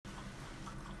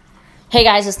Hey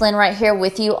guys, it's Lynn right here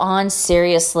with you on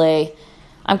Seriously.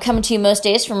 I'm coming to you most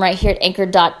days from right here at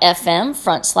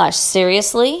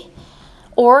anchor.fm/seriously.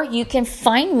 Or you can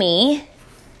find me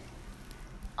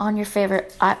on your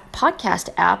favorite podcast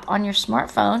app on your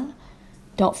smartphone.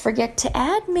 Don't forget to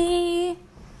add me.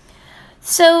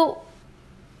 So,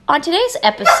 on today's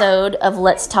episode of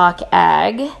Let's Talk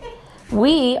Ag,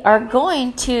 we are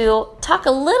going to talk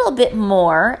a little bit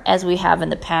more, as we have in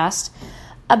the past,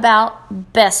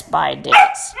 about Best Buy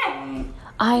dates.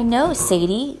 I know,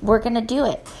 Sadie, we're going to do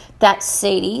it. That's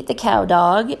Sadie, the cow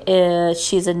dog.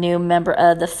 She's a new member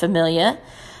of the Familia.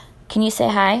 Can you say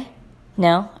hi?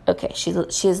 No? Okay, she's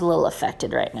a little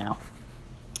affected right now.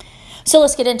 So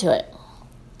let's get into it.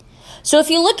 So if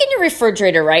you look in your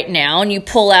refrigerator right now and you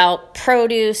pull out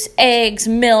produce, eggs,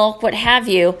 milk, what have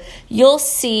you, you'll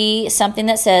see something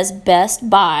that says Best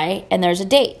Buy and there's a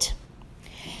date.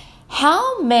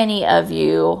 How many of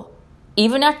you,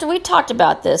 even after we talked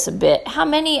about this a bit, how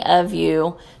many of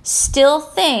you still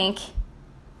think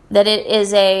that it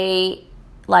is a,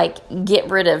 get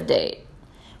rid of date?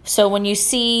 So when you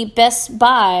see Best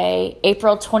Buy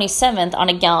April 27th on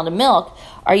a gallon of milk,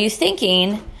 are you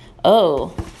thinking,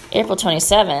 oh, April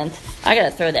 27th, I got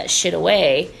to throw that shit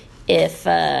away if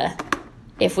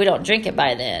we don't drink it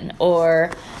by then?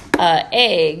 Or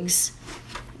eggs,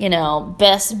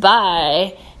 Best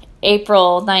Buy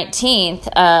April 19th,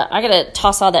 I got to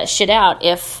toss all that shit out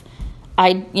if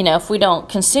we don't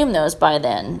consume those by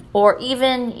then. Or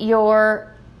even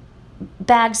your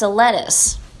bags of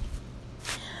lettuce.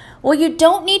 Well, you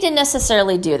don't need to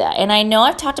necessarily do that. And I know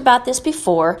I've talked about this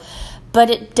before, but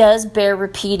it does bear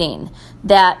repeating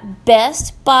that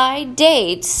Best Buy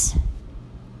dates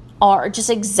are just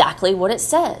exactly what it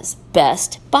says,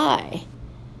 Best Buy.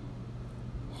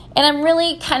 And I'm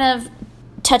really kind of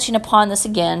touching upon this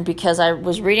again because I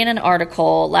was reading an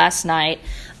article last night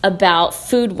about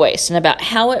food waste and about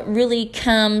how it really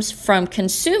comes from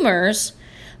consumers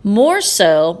more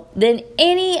so than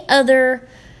any other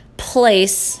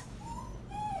place.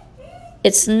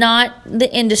 It's not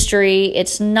the industry.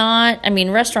 It's not,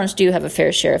 restaurants do have a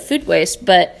fair share of food waste,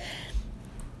 but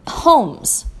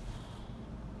homes.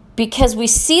 Because we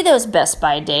see those Best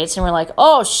Buy dates and we're like,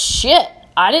 oh shit,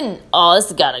 this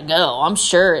has got to go. I'm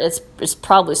sure it's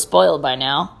probably spoiled by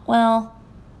now. Well,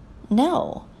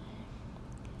 no.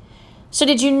 So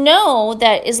did you know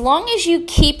that as long as you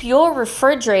keep your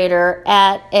refrigerator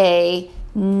at a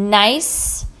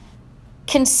nice,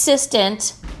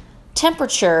 consistent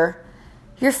temperature,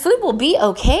 your food will be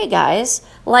okay, guys.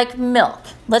 Like milk.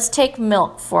 Let's take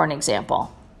milk for an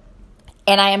example.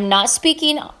 And I am not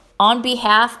speaking on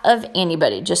behalf of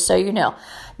anybody, just so you know.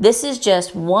 This is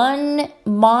just one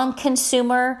mom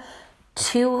consumer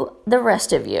to the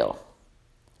rest of you.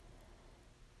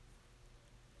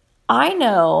 I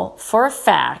know for a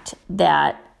fact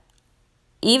that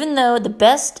even though the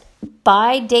Best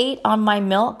Buy date on my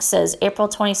milk says April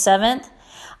 27th,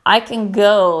 I can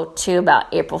go to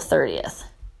about April 30th.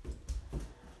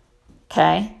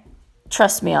 Okay?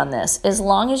 Trust me on this. As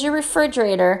long as your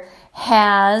refrigerator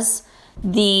has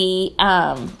the,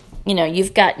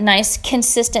 you've got nice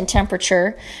consistent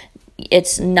temperature,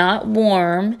 it's not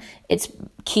warm, it's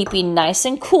keeping nice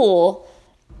and cool,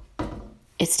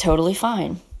 it's totally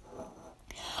fine.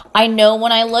 I know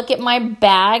when I look at my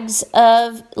bags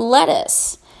of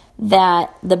lettuce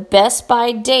that the Best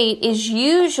Buy date is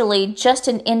usually just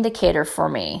an indicator for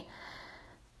me.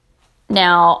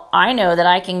 Now, I know that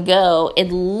I can go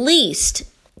at least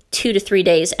 2 to 3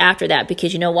 days after that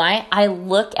because you know why? I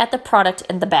look at the product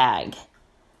in the bag.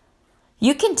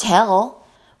 You can tell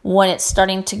when it's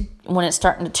starting to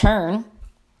turn.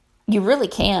 You really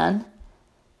can.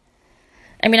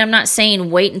 I'm not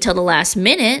saying wait until the last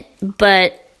minute,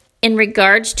 but in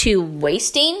regards to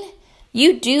wasting,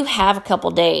 you do have a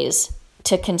couple days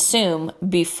to consume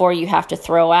before you have to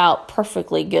throw out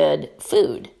perfectly good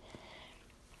food.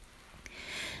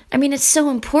 It's so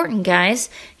important, guys.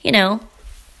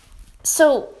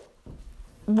 So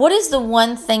what is the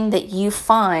one thing that you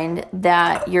find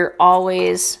that you're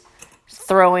always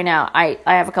throwing out? I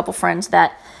have a couple friends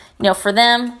that, for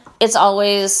them, it's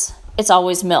always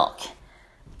milk.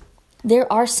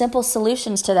 There are simple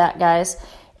solutions to that, guys.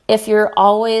 If you're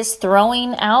always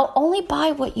throwing out, only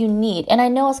buy what you need. And I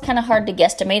know it's kind of hard to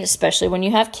guesstimate, especially when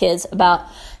you have kids, about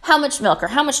how much milk or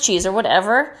how much cheese or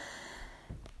whatever.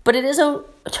 But it is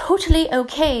totally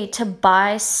okay to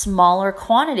buy smaller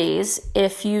quantities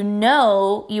if you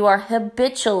know you are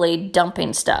habitually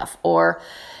dumping stuff. Or,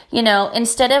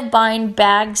 instead of buying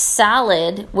bagged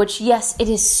salad, which, yes, it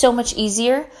is so much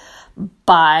easier,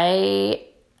 buy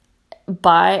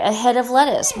a head of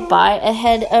lettuce, buy a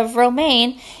head of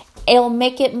romaine, it'll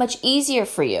make it much easier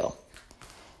for you.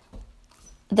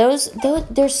 There's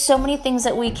so many things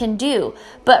that we can do.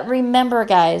 But remember,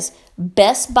 guys,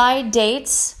 Best By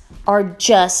dates are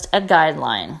just a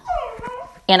guideline.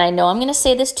 And I know I'm going to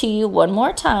say this to you one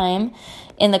more time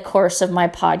in the course of my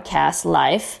podcast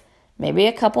life, maybe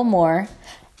a couple more.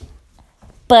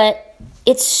 But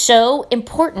it's so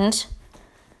important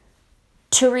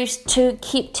to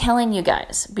keep telling you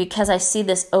guys, because I see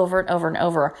this over and over and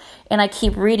over. And I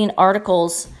keep reading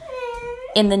articles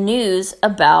in the news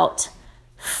about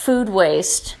food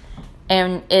waste,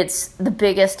 and it's the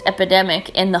biggest epidemic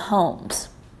in the homes.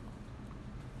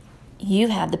 You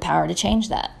have the power to change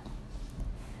that.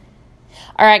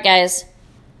 All right, guys.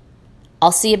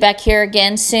 I'll see you back here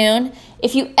again soon.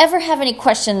 If you ever have any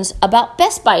questions about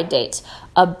Best By dates,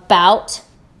 about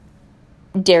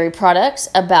dairy products,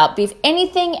 about beef,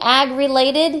 anything ag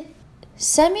related,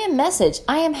 send me a message.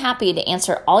 I am happy to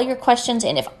answer all your questions.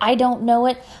 And if I don't know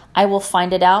it, I will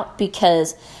find it out,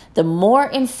 because the more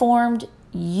informed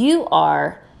you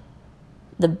are,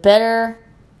 the better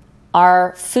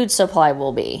our food supply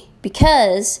will be.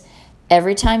 Because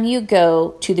every time you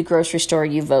go to the grocery store,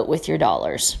 you vote with your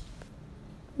dollars.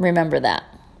 Remember that.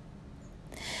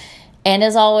 And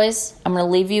as always, I'm going to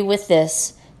leave you with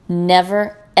this.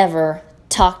 Never, ever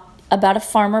talk about a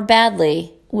farmer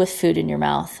badly with food in your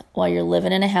mouth while you're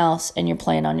living in a house and you're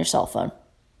playing on your cell phone.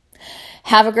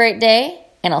 Have a great day,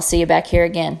 and I'll see you back here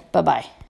again. Bye-bye.